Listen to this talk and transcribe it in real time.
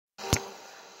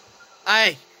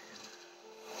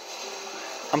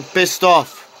I'm pissed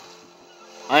off.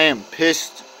 I am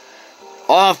pissed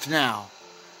off now.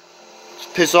 Does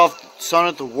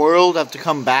Pissedoffsonattheworld have to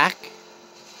come back?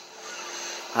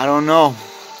 I don't know.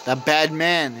 That bad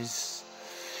man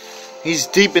he's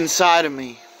deep inside of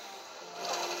me.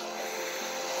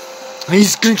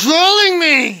 He's controlling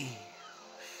me!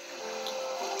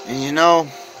 And you know,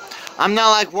 I'm not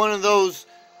like one of those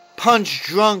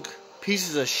punch-drunk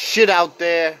pieces of shit out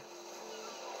there.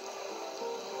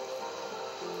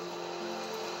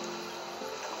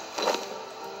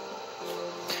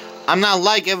 I'm not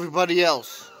like everybody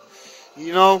else.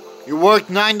 You know, you work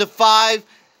 9 to 5,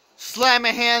 slam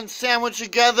a ham sandwich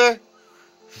together,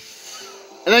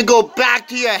 and then go back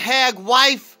to your hag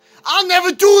wife. I'll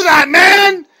never do that,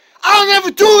 man! I'll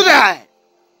never do that!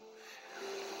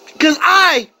 Because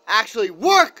I actually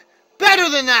work better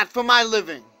than that for my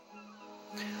living.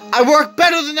 I work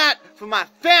better than that for my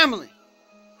family.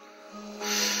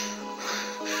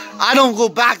 I don't go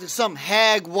back to some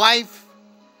hag wife.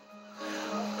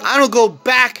 I don't go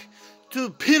back to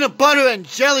peanut butter and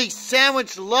jelly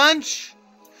sandwich lunch.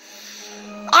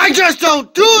 I just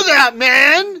don't do that,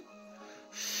 man!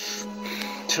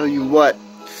 Tell you what,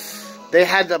 they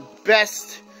had the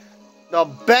best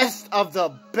of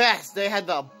the best. They had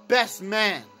the best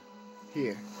man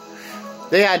here.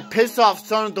 They had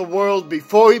Pissedoffsonattheworld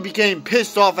before he became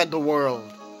pissed off at the world.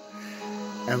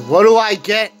 And what do I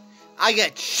get? I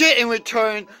get shit in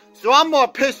return, so I'm more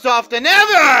pissed off than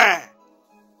ever!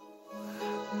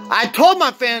 I told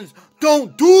my fans,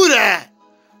 don't do that!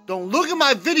 Don't look at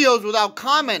my videos without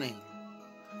commenting.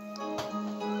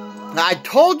 I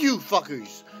told you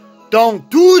fuckers, don't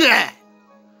do that!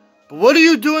 But what do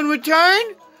you do in return?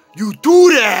 You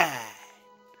do that!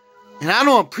 And I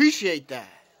don't appreciate that.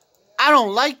 I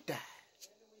don't like that.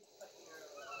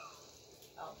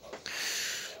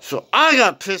 So I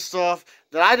got pissed off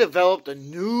that I developed a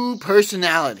new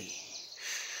personality.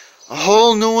 A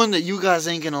whole new one that you guys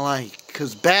ain't gonna like.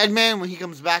 Because Badman, when he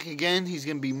comes back again, he's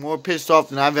gonna be more pissed off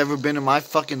than I've ever been in my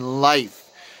fucking life.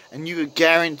 And you could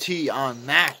guarantee on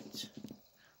that.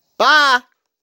 Bye!